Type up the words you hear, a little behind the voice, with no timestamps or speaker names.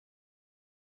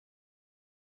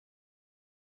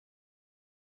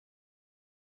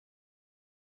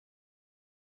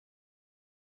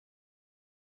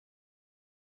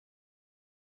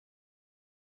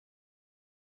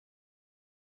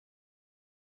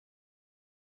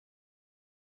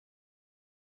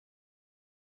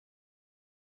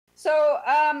So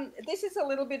this is a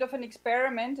little bit of an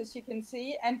experiment, as you can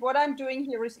see. And what I'm doing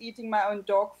here is eating my own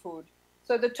dog food.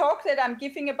 So the talk that I'm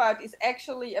giving about is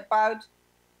actually about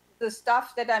the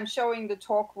stuff that I'm showing the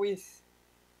talk with.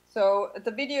 So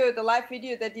the video, the live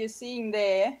video that you're seeing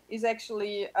there is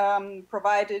actually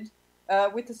provided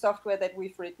with the software that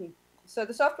we've written. So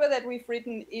the software that we've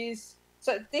written is,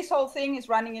 so this whole thing is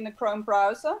running in a Chrome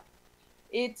browser.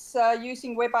 It's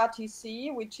using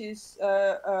WebRTC, which is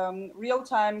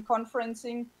real-time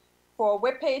conferencing for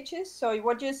web pages. So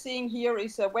what you're seeing here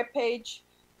is a web page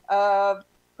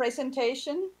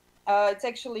presentation. It's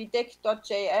actually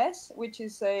deck.js, which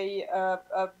is a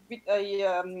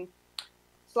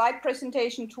slide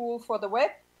presentation tool for the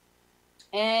web.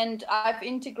 And I've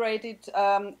integrated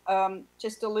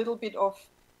just a little bit of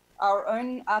our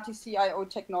own RTC.io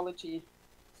technology.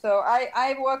 So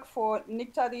I work for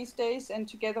NICTA these days, and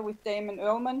together with Damon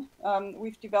Earlman,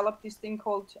 we've developed this thing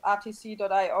called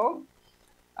RTC.io.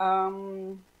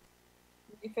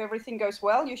 If everything goes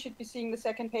well, you should be seeing the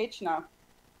second page now.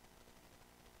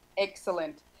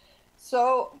 Excellent.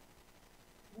 So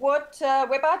what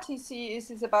WebRTC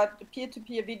is about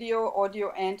peer-to-peer video,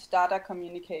 audio, and data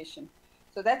communication.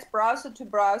 So that's browser to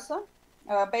browser,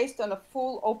 based on a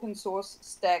full open source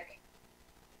stack.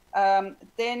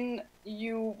 Then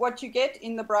what you get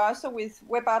in the browser with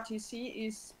WebRTC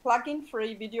is plugin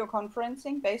free video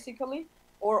conferencing, basically,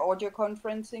 or audio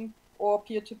conferencing, or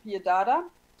peer-to-peer data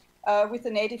with a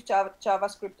native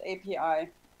JavaScript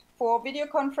API. For video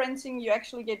conferencing, you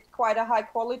actually get quite a high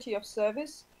quality of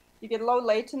service. You get low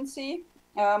latency,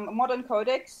 modern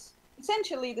codecs,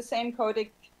 essentially the same codec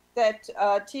that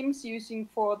Tim's using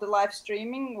for the live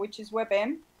streaming, which is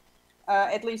WebM.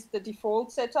 At least the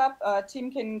default setup.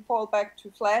 Tim can fall back to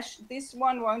Flash. This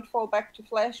one won't fall back to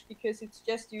Flash because it's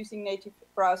just using native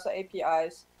browser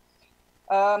APIs.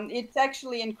 It's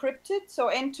actually encrypted, so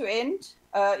end-to-end,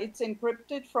 it's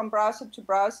encrypted from browser to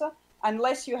browser,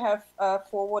 unless you have a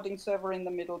forwarding server in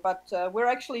the middle. But we're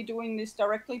actually doing this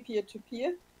directly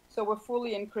peer-to-peer, so we're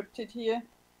fully encrypted here.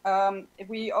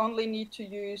 We only need to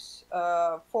use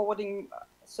forwarding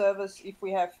servers if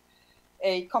we have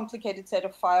a complicated set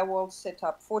of firewalls set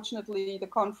up. Fortunately, the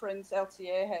conference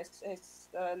LCA has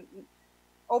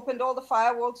opened all the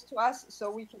firewalls to us, so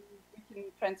we can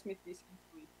transmit this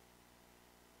easily.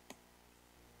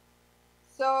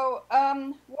 So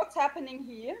what's happening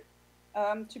here,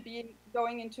 to be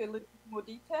going into a little bit more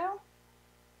detail,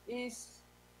 is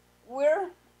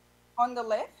we're on the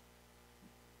left.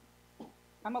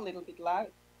 I'm a little bit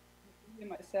loud. I can hear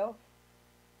myself.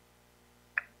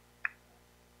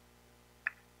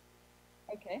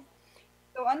 Okay,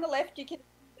 so on the left, you can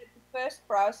see that the first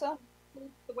browser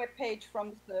pulls the web page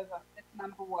from the server. That's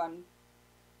number one.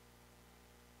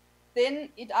 Then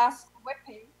it asks the web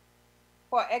page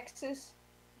for access to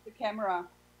the camera,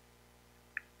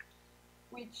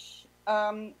 which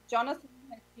Jonathan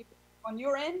has given on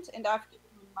your end, and I've given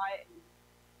on my end.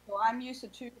 So I'm user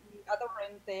 2 on the other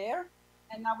end there,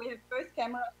 and now we have both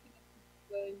cameras connected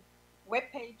to the web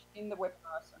page in the web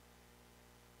browser.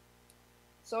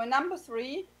 So in number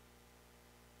 3,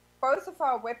 both of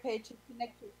our web pages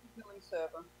connect to a signaling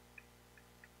server.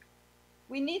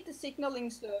 We need the signaling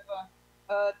server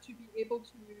to be able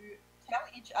to tell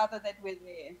each other that we're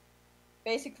there,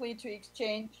 basically to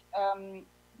exchange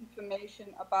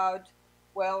information about,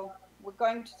 well, we're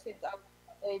going to set up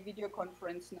a video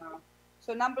conference now.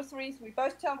 So number 3 is we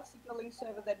both tell the signaling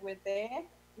server that we're there.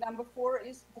 Number 4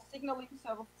 is the signaling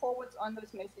server forwards on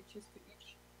those messages to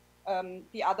each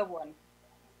the other one.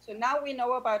 So now we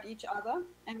know about each other,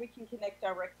 and we can connect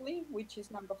directly, which is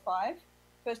number 5.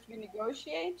 First, we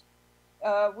negotiate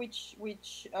which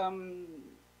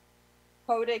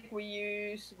codec we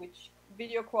use, which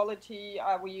video quality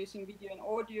are we using, video and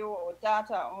audio or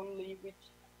data only, which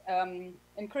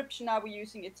encryption are we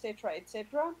using, etc.,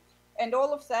 etc. And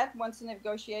all of that, once the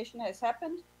negotiation has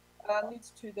happened,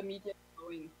 leads to the media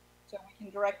flowing, so we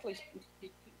can directly speak to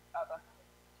each other.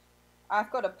 I've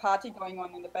got a party going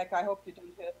on in the back. I hope you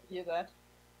don't hear that.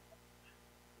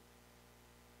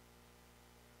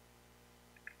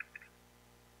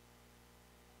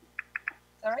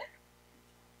 Sorry?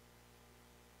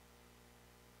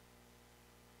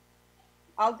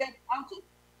 I'll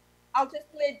just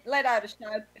let out a shout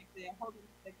back there. Hold on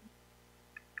a second.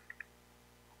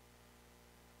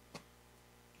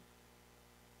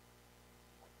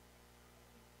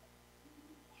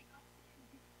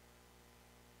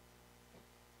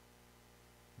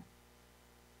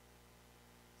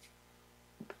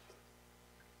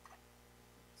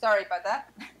 Sorry about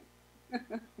that.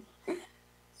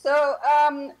 So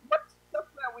what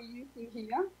software are we using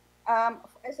here?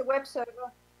 As a web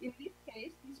server, in this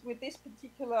case, this with this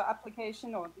particular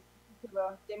application or this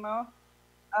particular demo,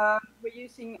 we're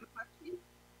using Apache.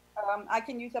 I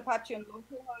can use Apache on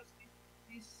localhost.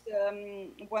 This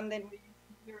one that we use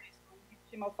here is on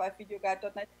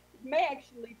HTML5videoguide.net. It may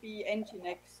actually be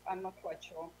Nginx, I'm not quite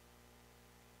sure.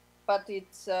 But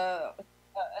it's an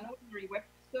ordinary web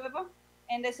server.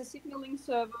 And as a signaling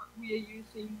server, we are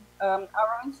using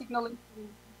our own signaling tool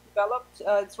developed.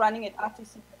 It's running at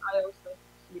RTC.io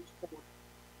switchboard.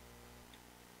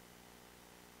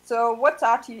 So what's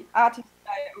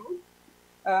RTC.io?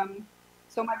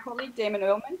 So my colleague Damon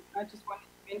Earlman, I just wanted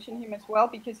to mention him as well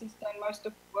because he's done most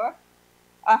of the work.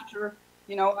 After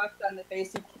I've done the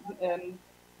basic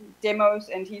demos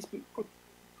and he's put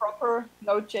proper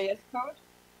node.js code.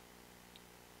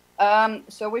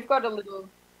 So we've got a little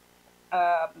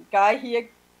guy here,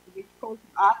 we call him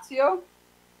Artio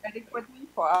adequately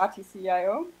for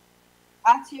RTC.io.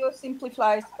 Artio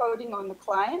simplifies coding on the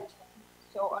client,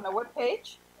 so on a web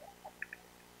page.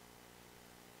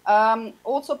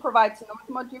 Also provides node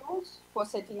modules for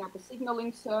setting up a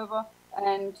signaling server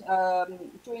and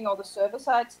doing all the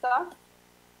server-side stuff.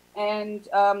 And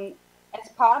as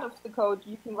part of the code,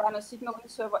 you can run a signaling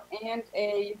server and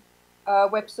a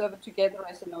web server together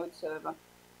as a node server.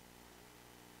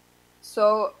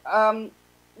 So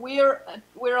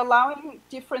we're allowing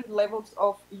different levels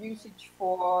of usage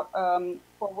for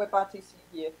WebRTC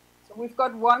here. So we've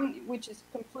got one which is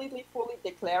completely fully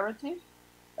declarative.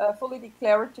 Fully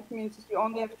declarative means you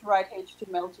only have to write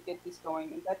HTML to get this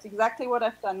going. And that's exactly what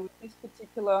I've done with this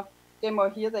particular demo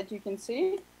here that you can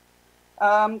see.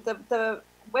 The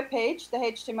web page, the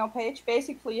HTML page,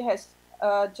 basically has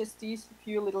just these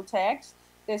few little tags.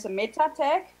 There's a meta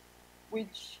tag,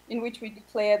 in which we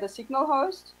declare the signal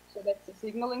host. So that's the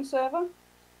signaling server.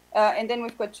 And then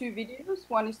we've got two videos.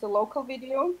 One is the local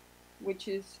video, which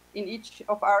is in each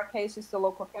of our cases the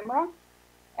local camera.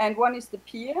 And one is the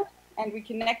peer. And we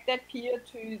connect that peer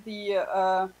to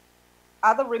the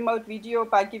other remote video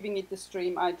by giving it the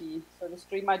stream ID. So the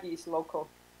stream ID is local.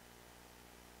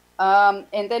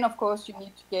 And then, of course, you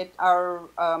need to get our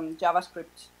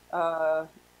JavaScript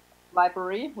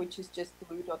library, which is just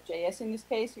glue.js in this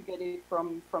case. You get it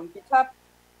from GitHub.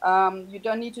 You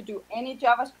don't need to do any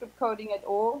JavaScript coding at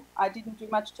all. I didn't do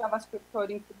much JavaScript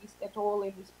coding for this at all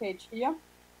in this page here.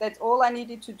 That's all I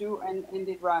needed to do, and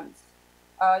it runs.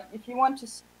 If you want to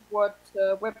see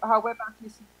how WebRTC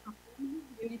is performing,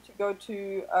 you need to go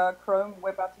to Chrome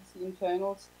WebRTC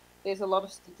internals. There's a lot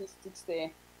of statistics there,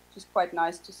 which is quite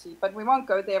nice to see. But we won't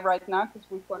go there right now because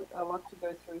we've got a lot to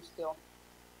go through still.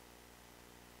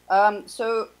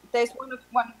 So there's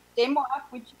one demo app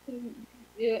which you can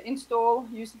install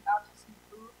using RTC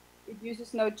Glue. It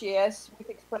uses Node.js with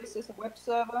Express as a web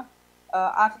server.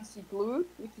 RTC Glue,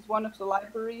 which is one of the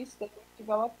libraries that we've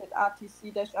developed at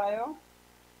RTC-io.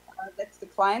 That's the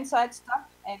client-side stuff,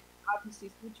 and RTC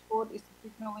Switchboard is the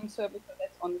signaling server, so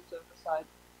that's on the server side.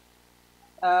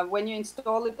 When you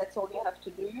install it, that's all you have to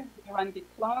do. You run git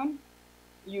clone,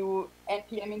 you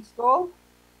npm install.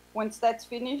 Once that's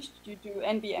finished, you do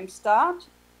npm start.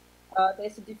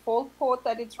 There's a default port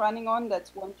that it's running on,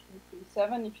 that's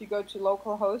 1337. If you go to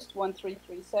localhost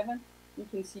 1337, you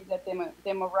can see that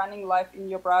demo running live in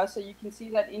your browser. You can see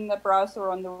that in the browser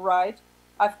on the right,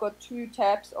 I've got two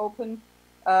tabs open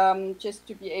just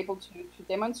to be able to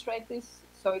demonstrate this.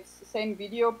 So it's the same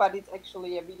video, but it's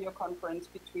actually a video conference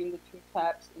between the two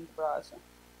tabs in the browser.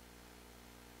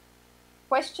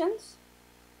 Questions?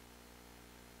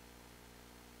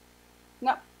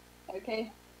 No?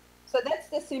 Okay. So that's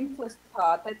the simplest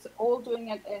part. That's all doing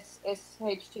it as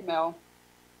HTML.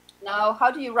 Now, how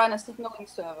do you run a signaling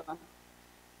server?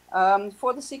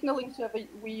 For the signaling server,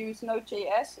 we use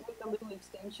Node.js with a little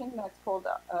extension that's called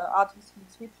RTC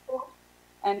Switchboard.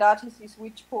 And RTC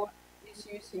Switchboard is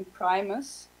using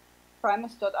Primus.io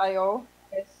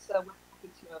as a web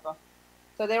server.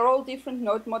 So they're all different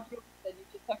node modules that you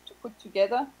just have to put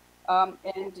together,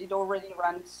 and it already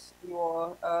runs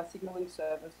your signaling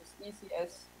servers as easy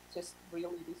as just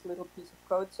really this little piece of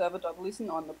code,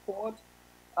 server.listen on the port,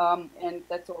 and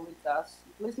that's all it does.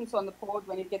 It listens on the port.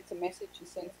 When it gets a message, it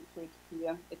sends it to its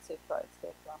peer, etc.,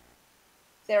 etc.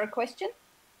 Is there a question?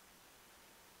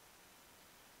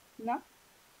 No?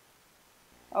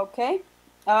 Okay.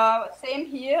 Same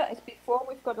here as before.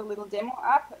 We've got a little demo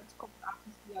app. It's called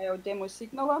RTC.io Demo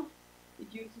Signaler. It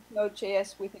uses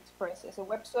Node.js with Express as a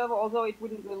web server, although it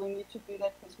wouldn't really need to do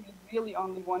that because we really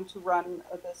only want to run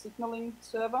the signaling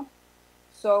server.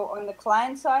 So on the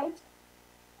client side,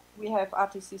 we have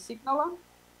RTC Signaler.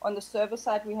 On the server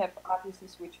side, we have RTC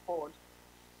Switchboard.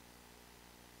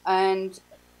 And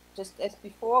just as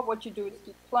before, what you do is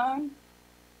git clone,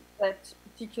 that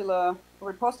particular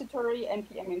repository,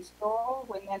 npm install.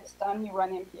 When that's done, you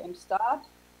run npm start.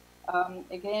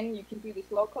 Again, you can do this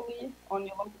locally on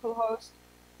your local host.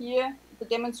 Here, the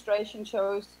demonstration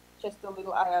shows just a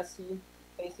little IRC,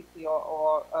 basically,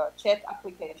 or chat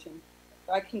application.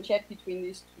 So I can chat between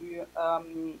these two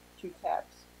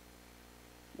tabs,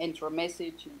 enter a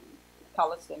message, and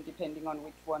colors them depending on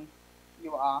which one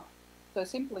you are. So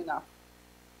simple enough.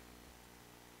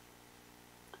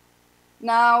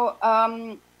 Now,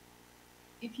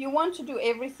 if you want to do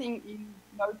everything in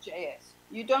node.js,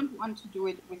 you don't want to do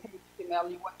it with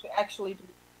HTML, you want to actually do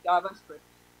JavaScript.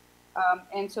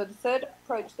 And so the third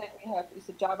approach that we have is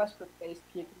a JavaScript-based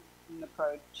peer computing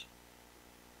approach.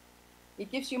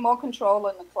 It gives you more control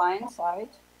on the client side,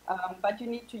 but you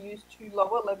need to use two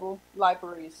lower-level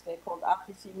libraries. They're called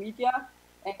RTC Media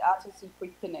and RTC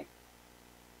Quick Connect.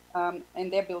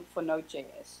 And they're built for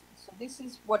Node.js. So this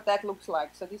is what that looks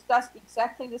like. So this does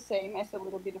exactly the same as a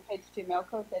little bit of HTML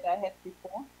code that I had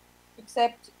before,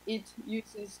 except it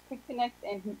uses Quick Connect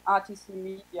and RTC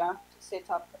Media to set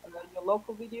up your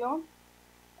local video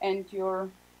and your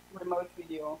remote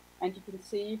video. And you can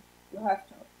see you have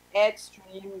to add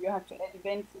stream, you have to add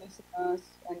event listeners,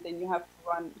 and then you have to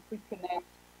run Quick Connect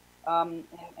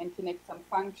and connect some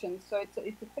functions. So it's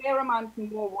a fair amount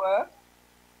more work,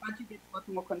 but you get a lot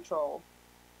more control.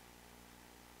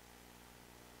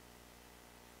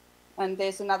 And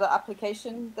there's another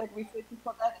application that we've written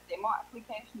for that, a demo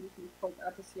application, which is called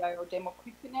RTC.io Demo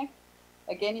Quick Connect.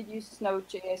 Again, it uses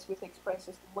Node.js with Express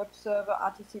as the web server,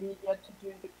 RTC Media to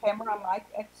do the camera mic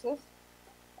access,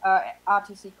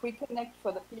 RTC Quick Connect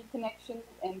for the peer connection,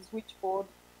 and Switchboard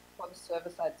for the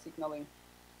server-side signaling.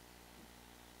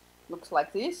 Looks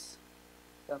like this.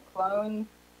 So clone,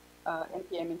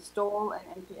 npm install,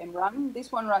 and npm run.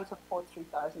 This one runs on port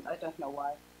 3000. I don't know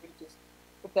why. We just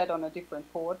put that on a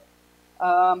different port.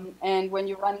 And when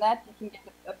you run that, you can get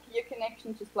a peer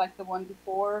connection, just like the one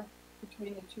before,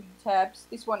 between the two tabs.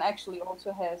 This one actually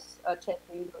also has a chat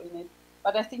window in it.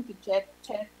 But I think the chat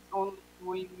is only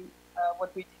doing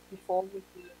what we did before with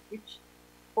the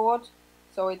switchboard.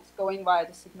 So it's going via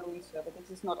the signaling server.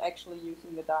 This is not actually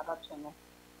using the data channel.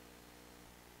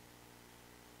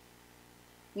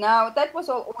 Now, that was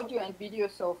all audio and video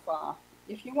so far.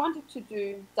 If you wanted to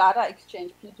do data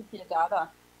exchange, peer-to-peer data,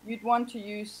 you'd want to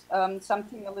use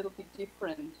something a little bit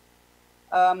different.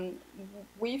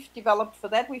 We've developed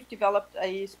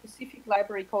a specific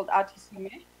library called RTC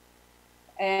Mesh,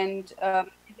 and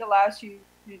it allows you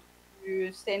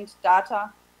to send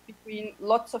data between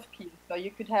lots of peers. So you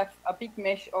could have a big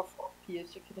mesh of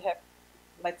peers. You could have,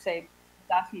 let's say,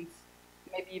 dozens,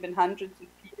 maybe even hundreds of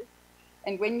peers.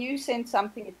 And when you send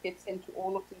something, it gets sent to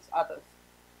all of these others.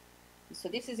 So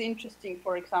this is interesting,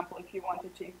 for example, if you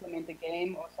wanted to implement a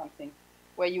game or something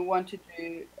where you want to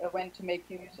do, want to make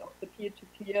use of the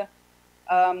peer-to-peer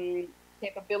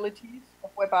capabilities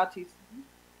of WebRTC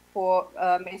for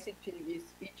messaging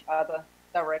each other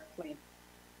directly.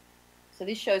 So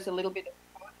this shows a little bit of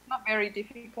code. It's not very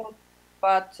difficult,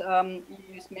 but you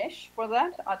use Mesh for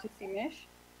that, RTC Mesh.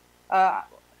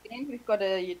 Again, we've got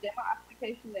a demo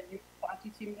application that uses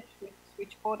RTC Mesh with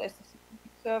Switchboard as the security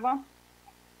server.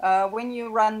 When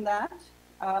you run that,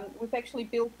 we've actually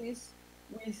built this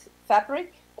with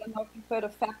Fabric. I don't know if you've heard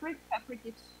of Fabric. Fabric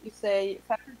is a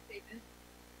Fabric database.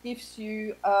 Gives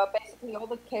you basically all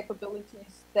the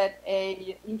capabilities that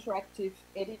a interactive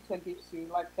editor gives you,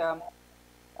 like a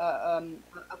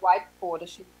whiteboard, a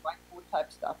sheet whiteboard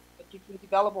type stuff. But you can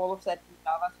develop all of that in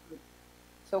JavaScript.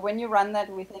 So when you run that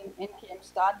with an npm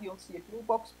start, you'll see a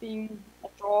toolbox being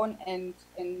drawn and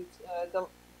the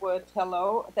word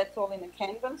hello. That's all in a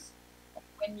canvas. And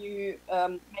when you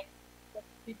make it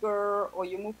bigger or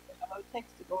you move the hello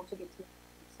text, it also gets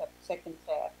a second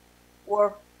tab.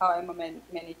 Or however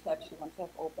many tabs you want to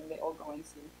have open, they all go in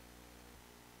sync.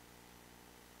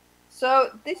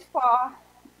 So this far,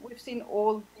 we've seen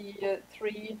all the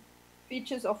three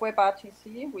features of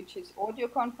WebRTC, which is audio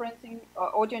conferencing,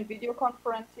 audio and video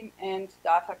conferencing, and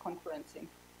data conferencing.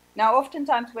 Now,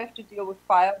 oftentimes we have to deal with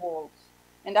firewalls,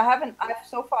 and I've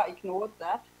so far ignored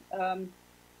that.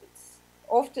 It's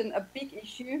often a big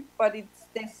issue, but it's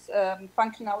this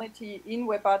functionality in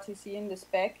WebRTC in the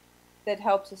spec that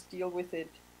helps us deal with it.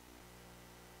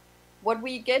 What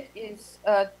we get is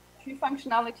two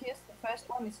functionalities. The first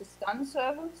one is a stun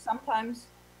server. Sometimes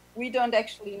we don't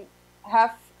actually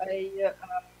have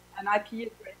an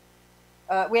IP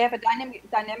address. We have a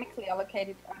dynamically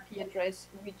allocated IP address,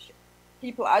 which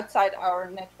people outside our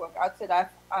network, outside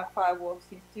our firewall,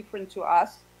 sees different to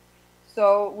us.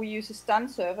 So we use a stun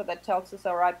server that tells us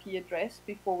our IP address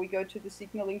before we go to the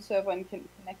signaling server and can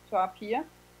connect to our peer.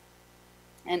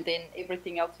 and then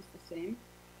everything else is the same.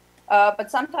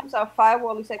 But sometimes our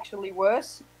firewall is actually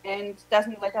worse and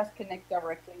doesn't let us connect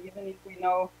directly, even if we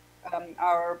know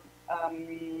our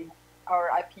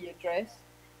IP address,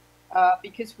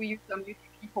 because we use some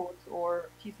UDP ports or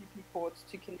TCP ports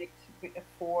to connect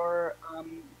for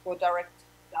direct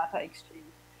data exchange.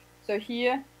 So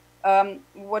here,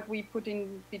 what we put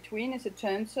in between is a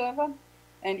turn server,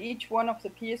 and each one of the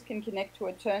peers can connect to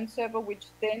a turn server, which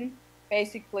then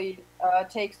basically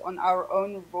takes on our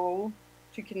own role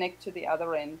to connect to the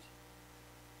other end.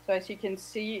 So as you can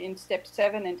see in step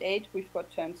 7 and 8, we've got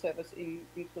turn servers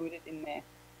included in there.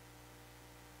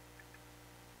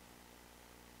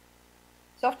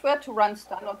 Software to run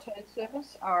standard turn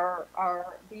servers are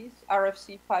these.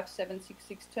 RFC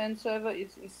 5766 turn server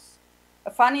is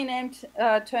a funny named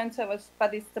turn server,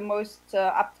 but it's the most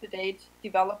up-to-date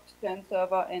developed turn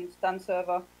server and stun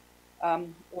server,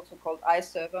 also called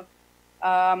iServer,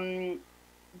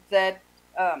 that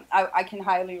I can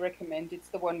highly recommend. It's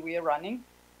the one we are running.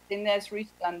 Then there's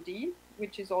ReStun-D,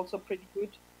 which is also pretty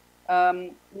good.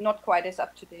 Not quite as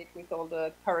up-to-date with all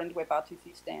the current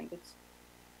WebRTC standards,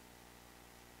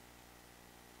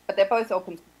 but they're both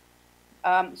open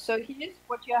source. So here's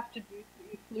what you have to do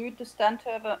to include the stun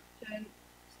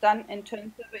and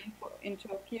turn server into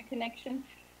a peer connection.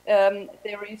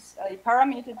 There is a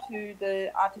parameter to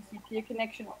the RTC peer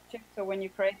connection object. So when you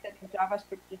create that in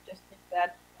JavaScript, you just give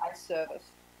that iServers.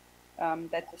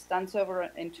 That's a stun server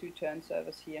and 2 turn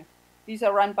servers here. These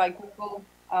are run by Google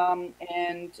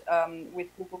and with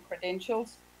Google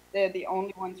credentials. They're the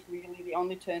only ones, really, the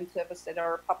only turn servers that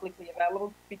are publicly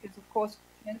available, because, of course,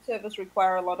 turn servers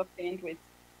require a lot of bandwidth.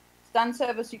 Stun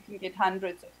servers, you can get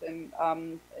hundreds of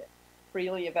them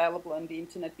freely available on the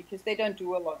internet because they don't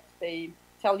do a lot. They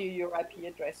tell you your IP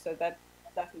address, so that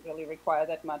doesn't really require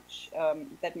that much,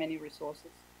 that many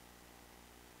resources.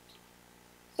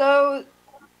 So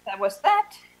that was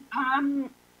that.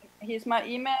 Here's my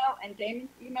email and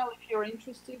Damon's email if you're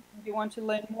interested, if you want to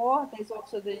learn more. There's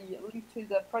also the link to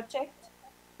the project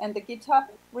and the GitHub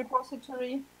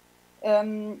repository.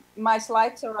 My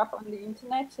slides are up on the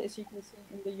internet, as you can see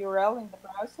in the URL in the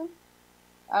browser.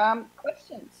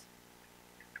 Questions?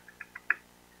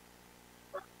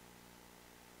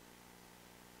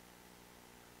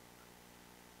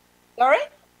 Sorry?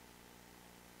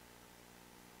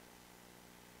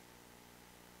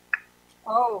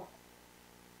 Oh.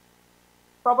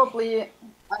 Probably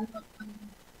I'm not.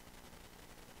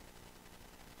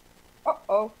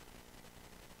 Uh-oh.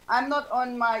 I'm not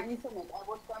on my Ethernet. I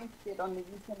was going to get on the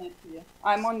Ethernet here.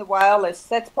 I'm on the wireless.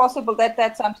 That's possible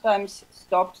that sometimes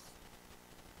stops.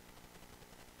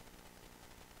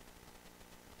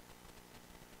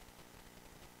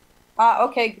 Ah,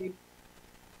 okay, good.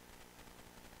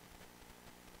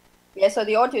 Yeah, so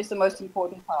the audio is the most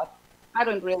important part. I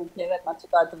don't really care that much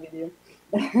about the video.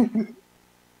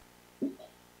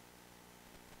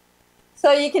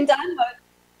 So you can download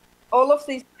all of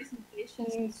these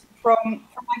presentations from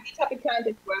my GitHub account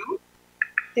as well,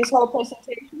 this whole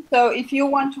presentation. So if you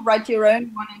want to write your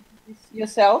own one and do this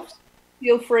yourself,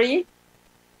 feel free.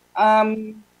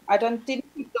 I didn't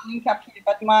put the link up here,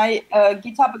 but my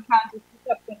GitHub account is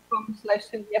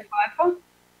github.com/Silvia Pfeiffer.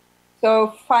 So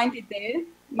find it there,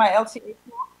 my LCA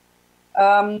talk,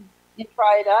 and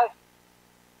try it out.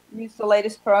 Use the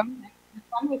latest Chrome and have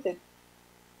fun with it.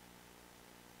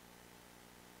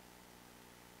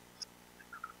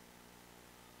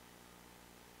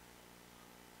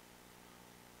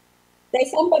 There's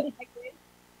somebody back there.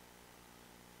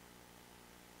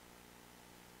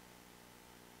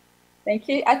 Thank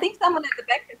you. I think someone at the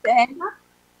back has their hand up.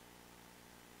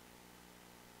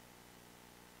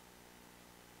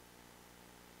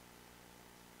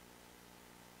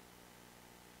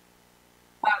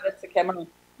 Oh, that's the camera.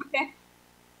 Okay.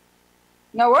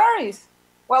 No worries.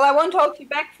 Well, I won't hold you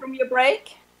back from your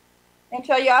break.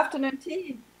 Enjoy your afternoon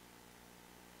tea.